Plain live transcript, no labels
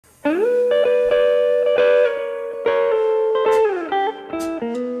Hello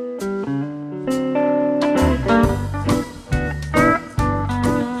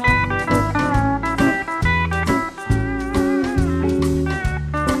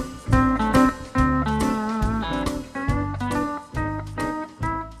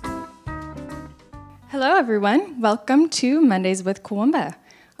everyone, welcome to Mondays with Kuumbwa,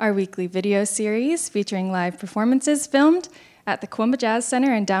 our weekly video series featuring live performances filmed at the Kuumbwa Jazz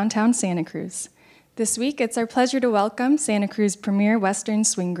Center in downtown Santa Cruz. This week it's our pleasure to welcome Santa Cruz premier Western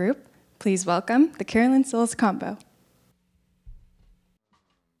swing group. Please welcome the Carolyn Sills combo.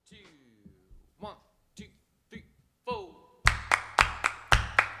 2, 1, 2, 3, 4.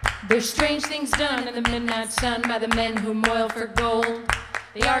 There's strange things done in the midnight sun by the men who moil for gold.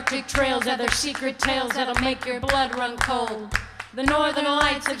 The Arctic trails are their secret tales that'll make your blood run cold. The northern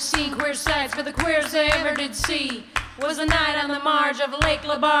lights have seen queer sights, but the queerest they ever did see was the night on the marge of Lake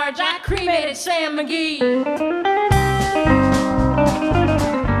LaBarge. I cremated Sam McGee.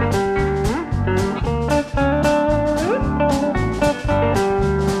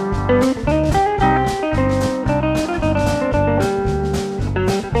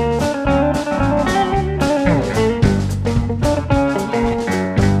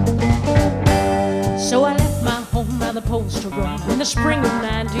 To run in the spring of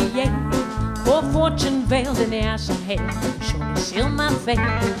 '98, for fortune veiled in the ice and hail, surely sealed my fate.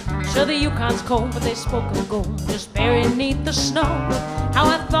 Sure, the Yukon's cold, but they spoke of gold just buried neath the snow. How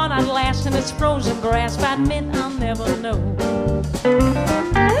I thought I'd last in this frozen grasp, I admit I'll never know.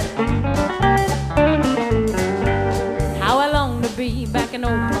 How I long to be back in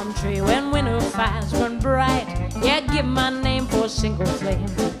old plum tree when winter fires burn bright. Yeah, give my name for a single flame,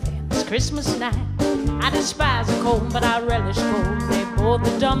 but then it's Christmas night. I despise the cold, but I relish cold. They both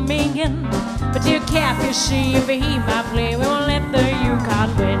the dumb me in. But dear calf, you see, if he my play, we won't let the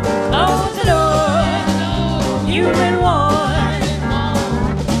Yukon win. Close the door, you've been warned.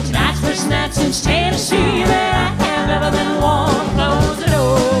 Tonight's first night since Tennessee that I have ever been warm. Close the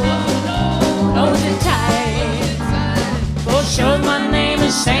door, close it tight. For sure my name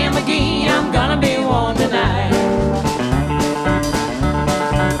is Sam McGee, I'm gonna be warm tonight.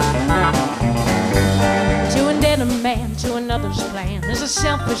 To another's plan is a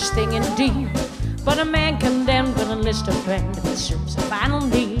selfish thing indeed, but a man condemned will enlist a friend that serves a final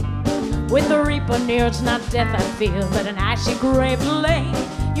need. With the reaper near, it's not death I fear, but an icy grave to lay.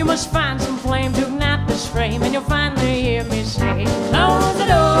 You must find some flame to ignite this frame, and you'll finally hear me say, close the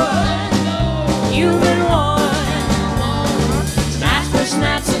door, you've been warned. Tonight's first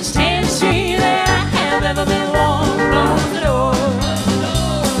night since Tennessee that I have ever been warm. Close the door,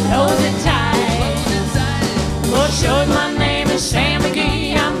 close it tight. For sure my name is Sam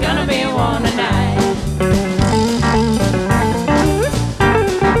McGee, I'm gonna be warm tonight.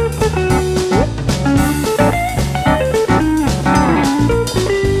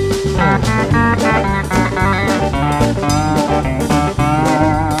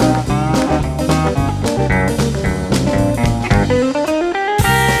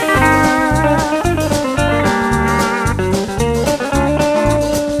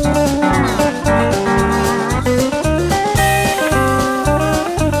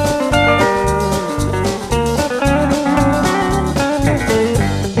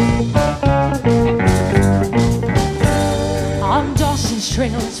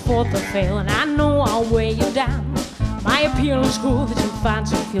 The fail, and I know I'll weigh you down. My appeal is cool that you find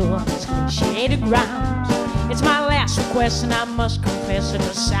some fuel on this cliched ground. It's my last request, and I must confess it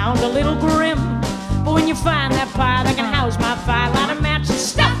does sound a little grim. But when you find that pie that can house my fire, light a match and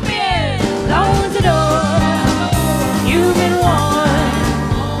stuff me in. Close the door, you've been warned.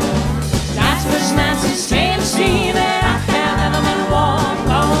 Tonight's first night since Tennessee that I have ever been warm.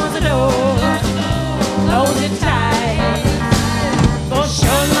 Close the door, close it tight. For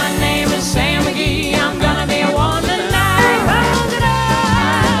sure my name is Sam McGee, I'm gonna be warm tonight. Close it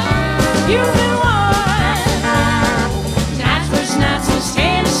up, you've been warned. Tonight's first night since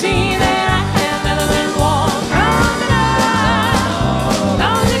Tennessee that I have ever been warm. Close it up,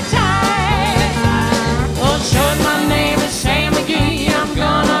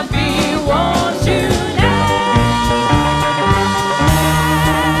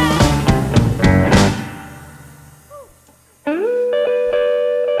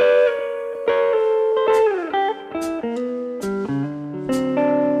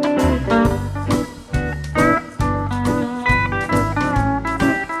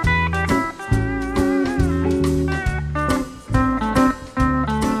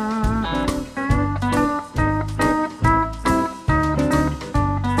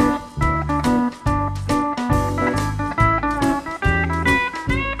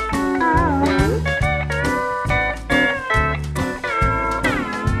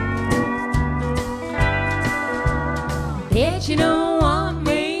 Bet you don't want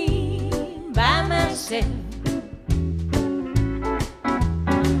me by myself,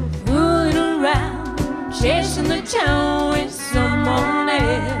 fooling around, chasing the town with someone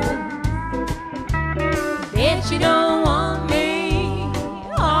else. Bet you don't want me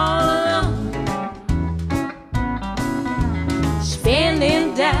all alone,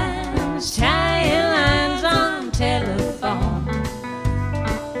 spending dimes, tying lines on telephone.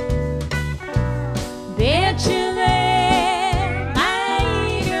 Bet you that my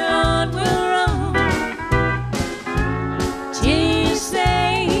eager heart will roam till you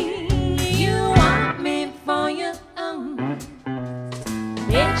say you want me for your own.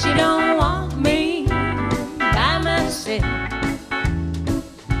 Bet you don't want me by myself.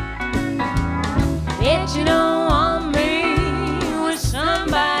 Bet you don't want me with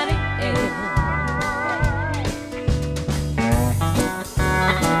somebody else.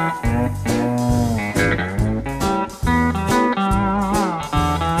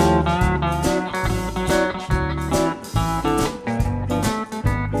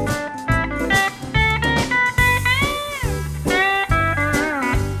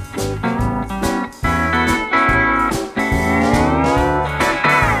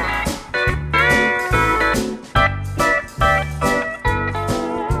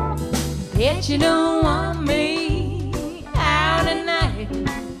 Bet you don't want me out at night,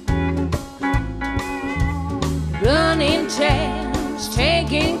 running tabs,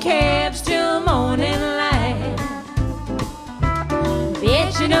 taking cabs till morning light.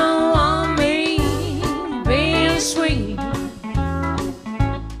 Bet you don't want me being sweet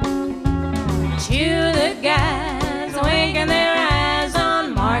to the guys winking their eyes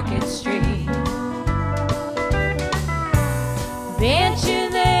on Market Street. Bet you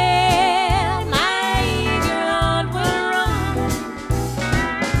that my eager heart will run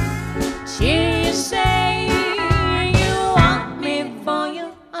till you say you want me for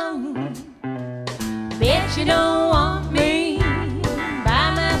your own. Bet you don't want me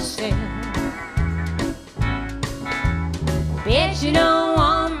by myself. Bet you don't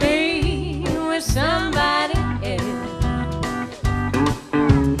want me with somebody else.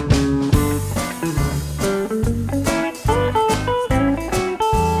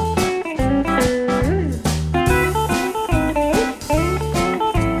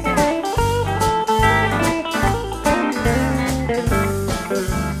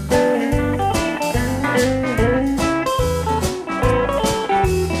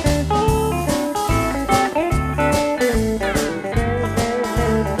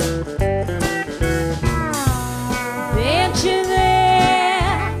 Bet you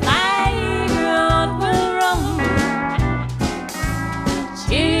that my eager heart will roam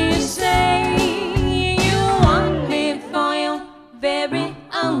till you say you want me for your very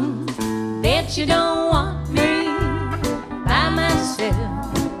own. Bet you don't want me by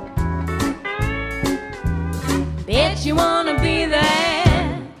myself. Bet you wanna be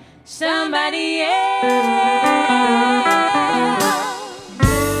that somebody else.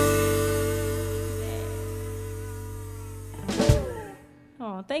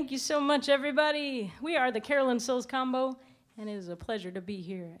 Oh, thank you so much, everybody. We are the Carolyn Sills Combo, and it is a pleasure to be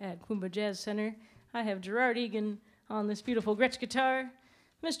here at Kuumbwa Jazz Center. I have Gerard Egan on this beautiful Gretsch guitar,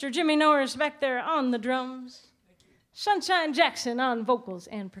 Mr. Jimmy Norris back there on the drums, Sunshine Jackson on vocals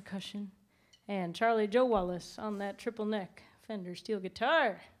and percussion, and Charlie Joe Wallace on that triple neck Fender steel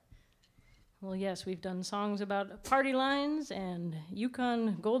guitar. Well, yes, we've done songs about party lines and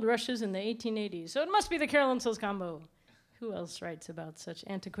Yukon gold rushes in the 1880s, so it must be the Carolyn Sills Combo. Who else writes about such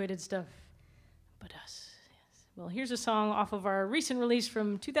antiquated stuff but us? Yes. Well, here's a song off of our recent release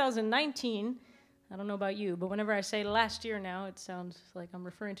from 2019. I don't know about you, but whenever I say last year now, it sounds like I'm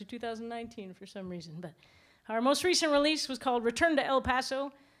referring to 2019 for some reason. But our most recent release was called Return to El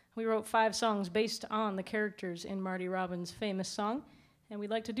Paso. We wrote 5 songs based on the characters in Marty Robbins' famous song. And we'd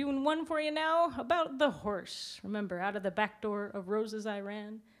like to do one for you now about the horse. Remember, out of the back door of roses I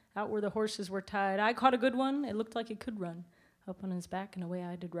ran, out where the horses were tied. I caught a good one. It looked like it could run. Up on his back and away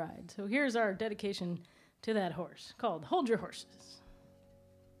I did ride. So here's our dedication to that horse, called Hold Your Horses.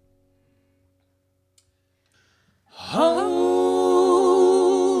 Hold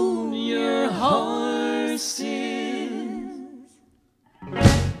your horses.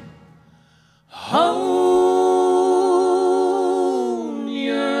 Hold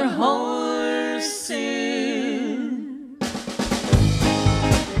your horses.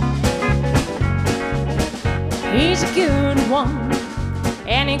 He's a good one,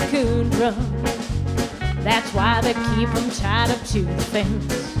 and he could run. That's why they keep him tied up to the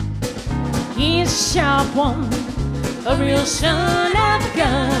fence. He's a sharp one, a real son of a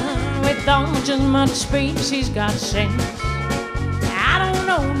gun. With all just much space, he's got sense.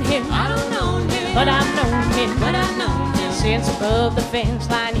 him, I don't know him, but I've known him, but I know him. since above the fence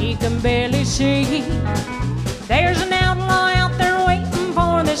line he can barely see. There's an outlaw out there waiting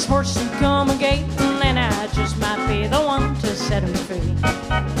for this horse to come a gating, and I just might be the one to set him free.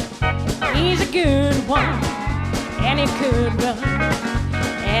 He's a good one, and he could run,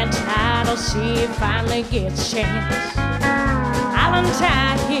 and tonight I'll see if finally gets a chance. I'll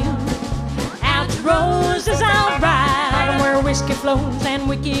untie him out to roses, I'll ride him where whiskey flows and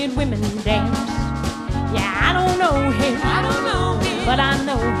wicked women dance. Yeah, I don't know him, I don't know him, but I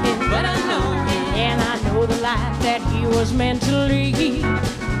know him, but I know him. and I know the life that he was meant to lead.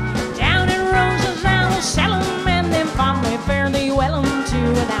 Down in Roses, I'll sell him and then fondly fare thee well to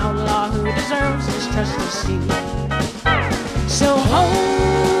an outlaw who deserves his trusty steed. So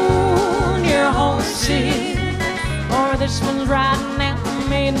hold your horses, or this one's riding out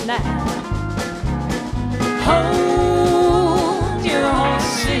midnight. Hold your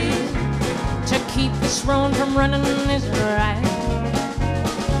horses, to keep this roan from running is right.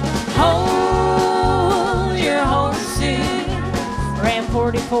 Hold your horses, Ram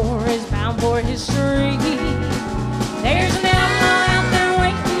 44 is bound for history. There's an outlaw out there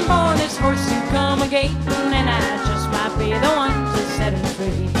waiting for this horse to come a gating, and I just might be the one to set him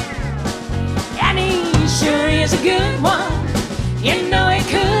free. And he sure is a good one, you know he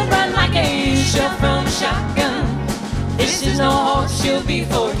could run like a shot from a shotgun. This is no horse you'll be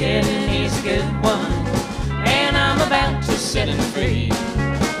forgetting, he's a good one, and I'm about to set him free.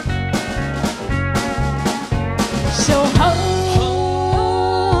 So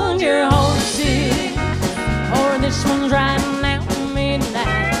hold your horses, or this one's riding out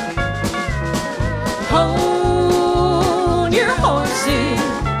midnight. Hold your horses,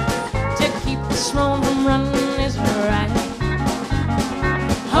 to keep this roan from running is right.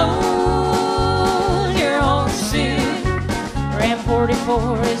 Hold your horses, Ram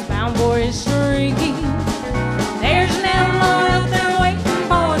 44 is bound for history. There's an outlaw out there waiting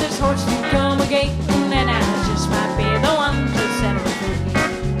for this horse to come a gating, and I just might be the one to set him free.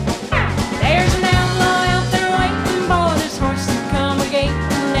 There's an outlaw out there waiting for this horse to come a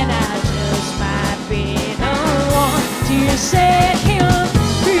gating, and I just might be the one to set him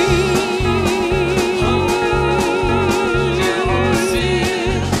free.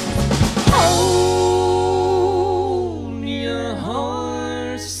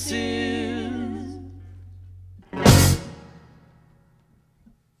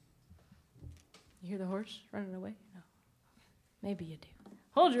 You hear the horse running away? No. Maybe you do.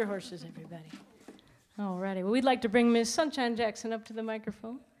 Hold your horses, everybody. Alrighty. Well, we'd like to bring Miss Sunshine Jackson up to the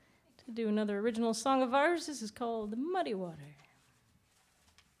microphone to do another original song of ours. This is called Muddy Water.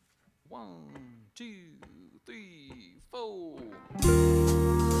 1, 2, 3, 4.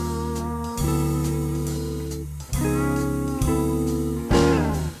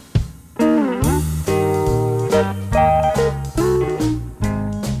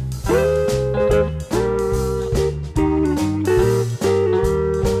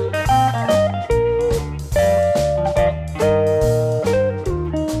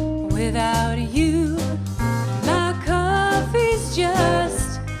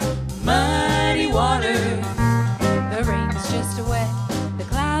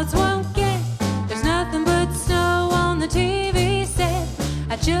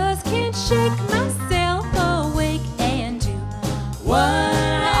 Just can't shake myself awake and do what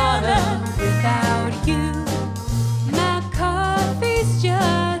I oughta without you. My coffee's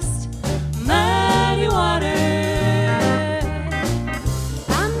just muddy water.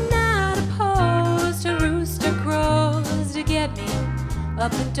 I'm not opposed to rooster crows to get me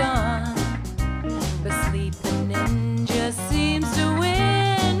up at dawn, but sleeping in just seems to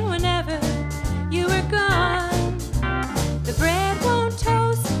win whenever you are gone. The bread won't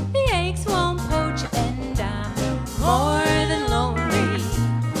toast, the eggs won't poach, and I'm more than lonely.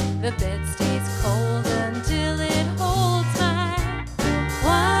 The bed stays cold until it holds my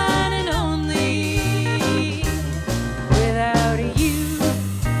one and only. Without you,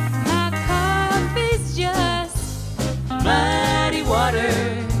 my coffee's just muddy water.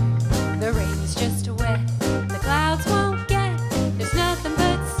 The rain's just wet, the clouds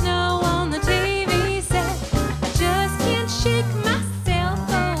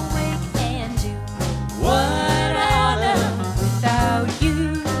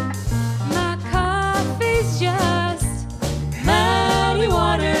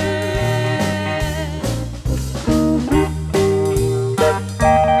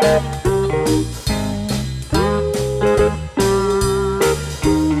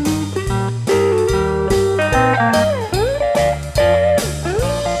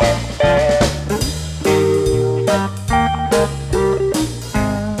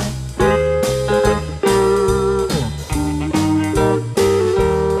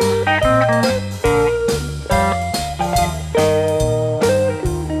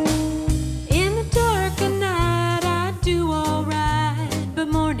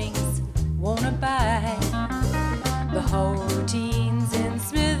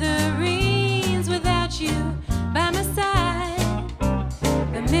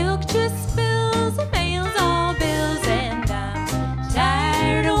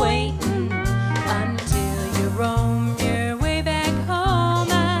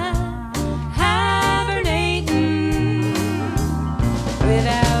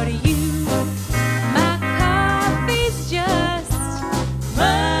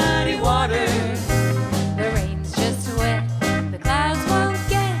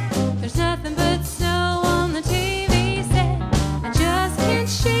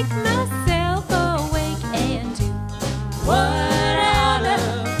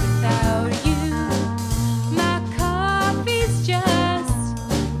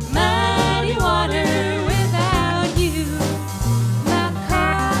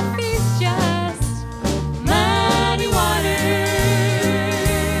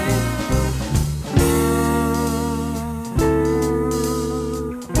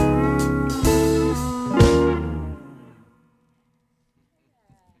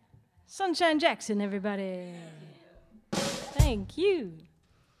Sunshine Jackson, everybody. Thank you.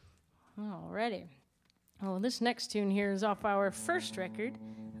 Alrighty. Well, this next tune here is off our first record.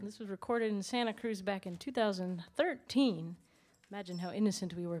 This was recorded in Santa Cruz back in 2013. Imagine how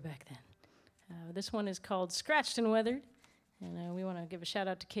innocent we were back then. This one is called Scratched and Weathered. And we want to give a shout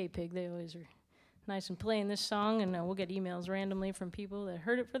out to K-Pig. They always are nice and playing this song. And we'll get emails randomly from people that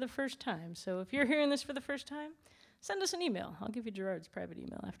heard it for the first time. So if you're hearing this for the first time, send us an email. I'll give you Gerard's private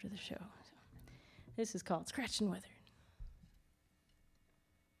email after the show. So this is called Scratched and Weathered.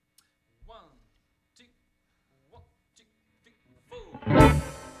 1, 2, 1, 2, 3, 4.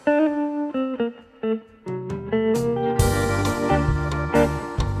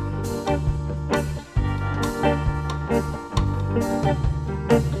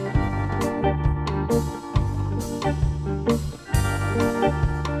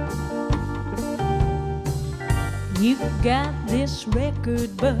 You've got this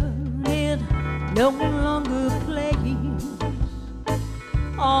record, but it no longer plays.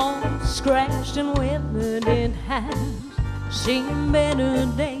 All scratched and weathered, it has seen better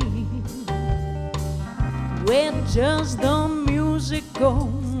days. Where does the music go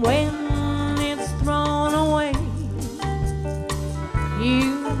when it's thrown away?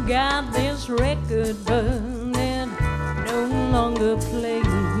 You've got this record, but it no longer plays.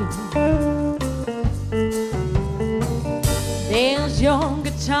 There's your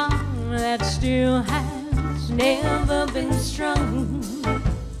guitar that still has never been strung,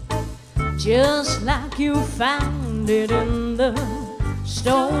 just like you found it in the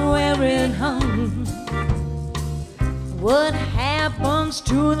store where it hung. What happens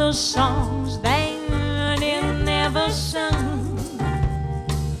to the songs that it never sung?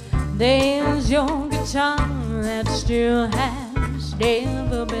 There's your guitar that still has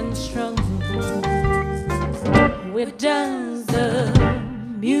never been strung. Where does the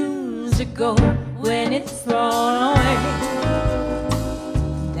music go when it's thrown away?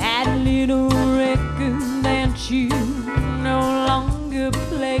 That little record that you no longer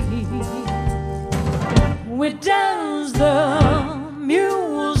play. Where does the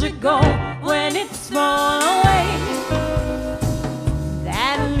music go when it's thrown away?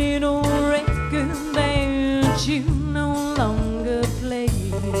 That little record that you no longer play.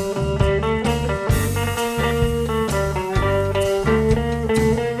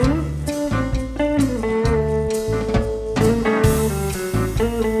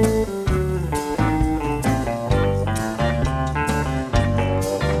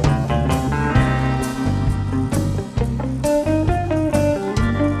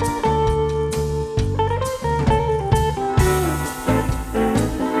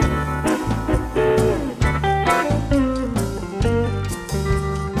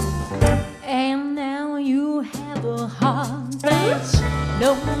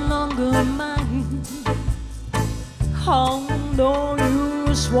 No longer mine, although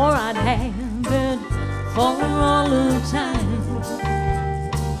you swore I'd have it for all of time.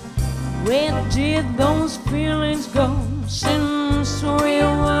 Where did those feelings go since we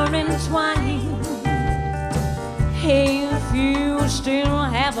were entwined? If you still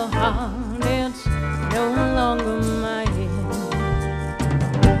have a heart, it's no longer mine.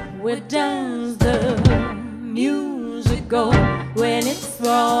 Where does the music go when it's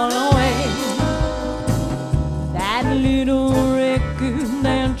thrown away? That little record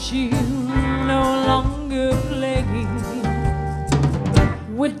that you no longer play.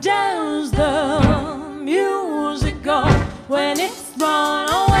 Where does the music go when it's thrown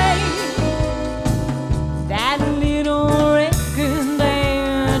away? That little record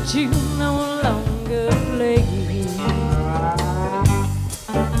that you no longer play.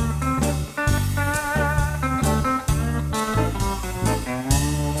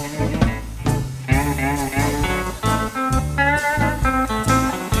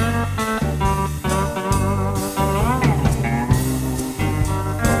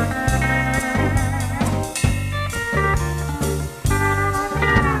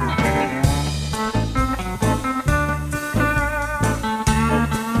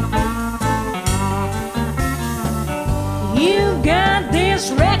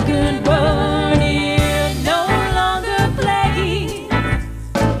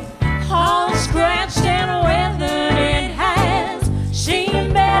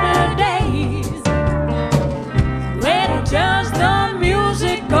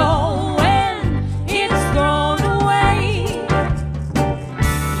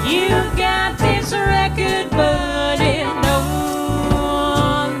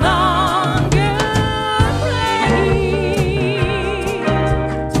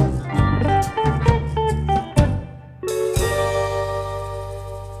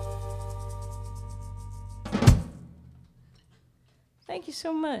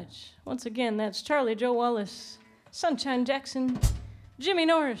 much. Once again, that's Charlie Joe Wallace, Sunshine Jackson, Jimmy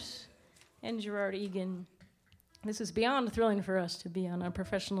Norris, and Gerard Egan. This is beyond thrilling for us to be on our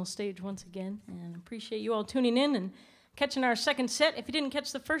professional stage once again, and appreciate you all tuning in and catching our second set. If you didn't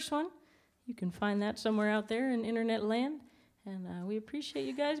catch the first one, you can find that somewhere out there in internet land, and we appreciate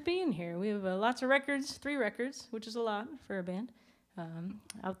you guys being here. We have lots of records, 3 records, which is a lot for a band,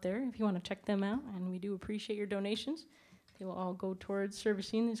 out there if you want to check them out, and we do appreciate your donations. They will all go towards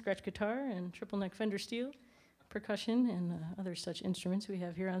servicing the scratch guitar and triple neck Fender steel, percussion, and other such instruments we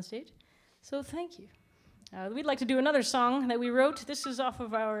have here on stage. So thank you. We'd like to do another song that we wrote. This is off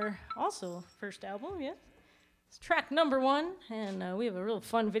of our also first album, yeah. It's track number 1, and we have a real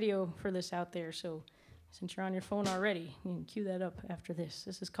fun video for this out there, so since you're on your phone already, you can cue that up after this.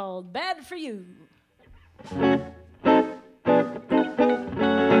 This is called Bad For You.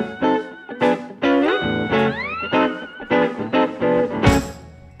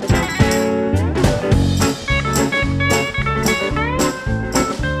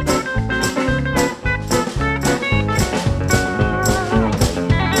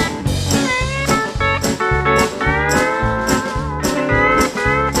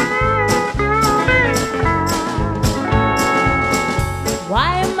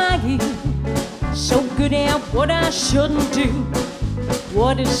 What I shouldn't do,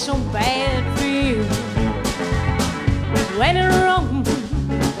 what is so bad for you. When it wrong,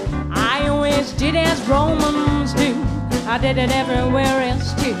 I always did as Romans do. I did it everywhere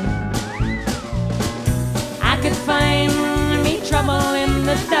else too. I could find me trouble in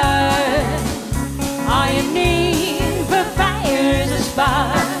the dark. All you need for fire is a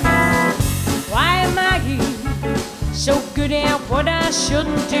spark. Why am I so good at what I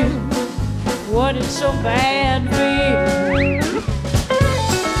shouldn't do? What is so bad for you?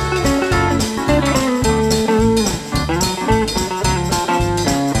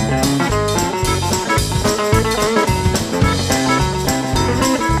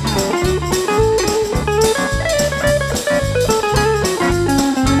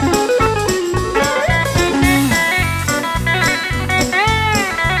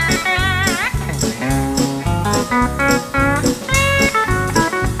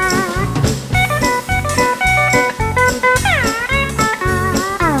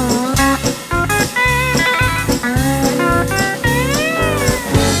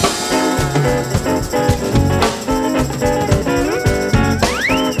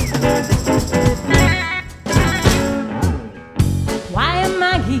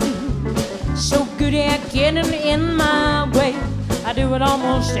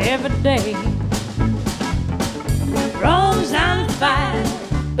 Almost every day. Rome's on fire,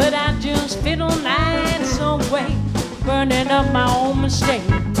 but I just fiddle nights away, burning up my own mistakes.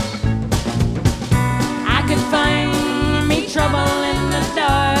 I could find me trouble in the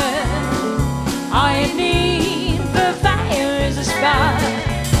dark. All you need for fire is a spark.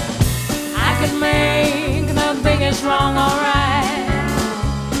 I could make the biggest wrong alright.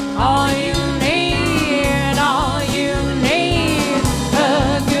 All you need, all you need.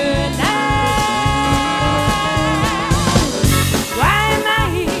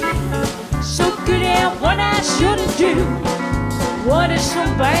 What I shouldn't do, what is so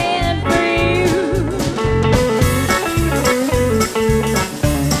bad for you?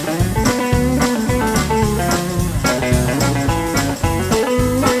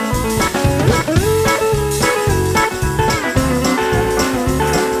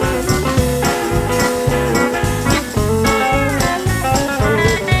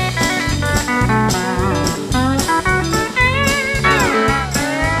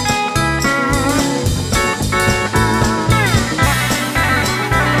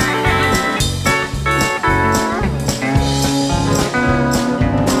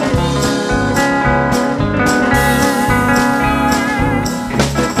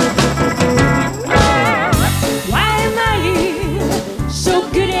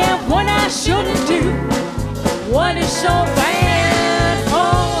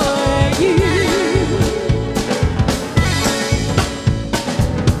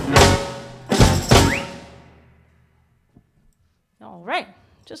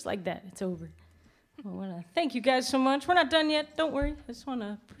 Just like that, it's over. I want to thank you guys so much. We're not done yet, don't worry. I just want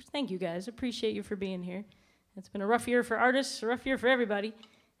to thank you guys. Appreciate you for being here. It's been a rough year for artists, a rough year for everybody,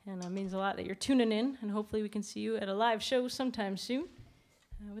 and it means a lot that you're tuning in, and hopefully we can see you at a live show sometime soon.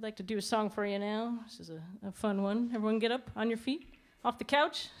 We'd like to do a song for you now. This is a fun one. Everyone get up on your feet, off the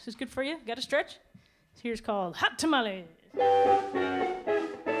couch. This is good for you. Got to stretch? Here's called Hot Tamales.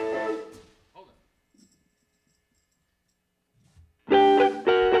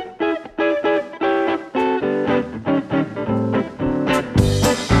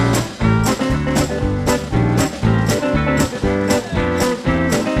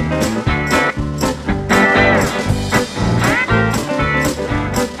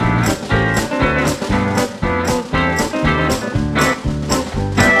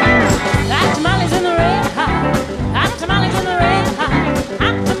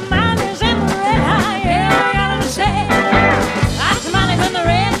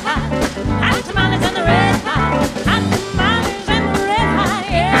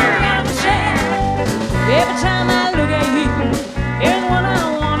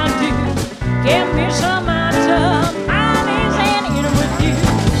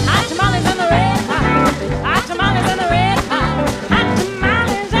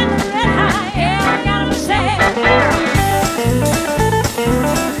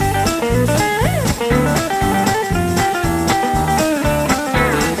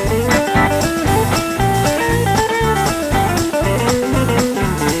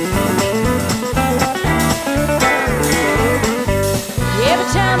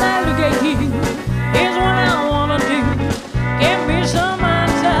 time I look at you, here's what I wanna do. Give me some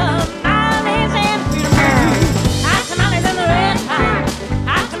tamales and freedom food. Hot tamales and the red hot.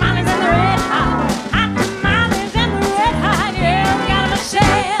 Hot tamales and the red hot. Hot tamales and the red hot. Yeah, we got 'em a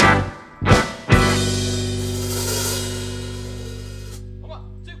sad. One,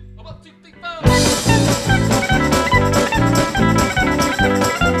 two, three, four.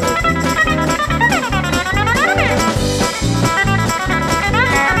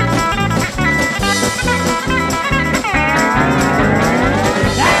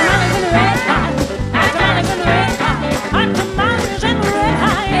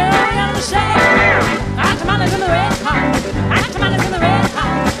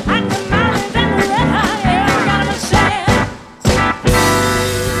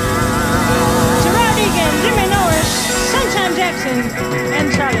 Gerard, Egan, Jimmy Norris, Sunshine Jackson, and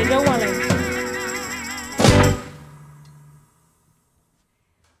Charlie Joe Wallace.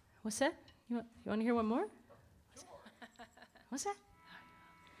 What's that? You want to hear one more? What's that?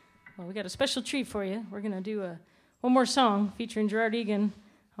 Well, we got a special treat for you. We're going to do one more song featuring Gerard Egan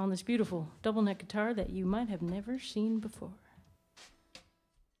on this beautiful double neck guitar that you might have never seen before.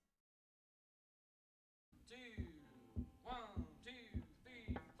 2, 1, 2,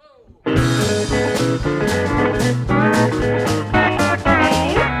 3,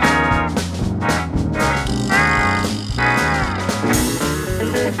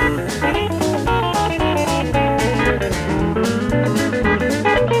 4.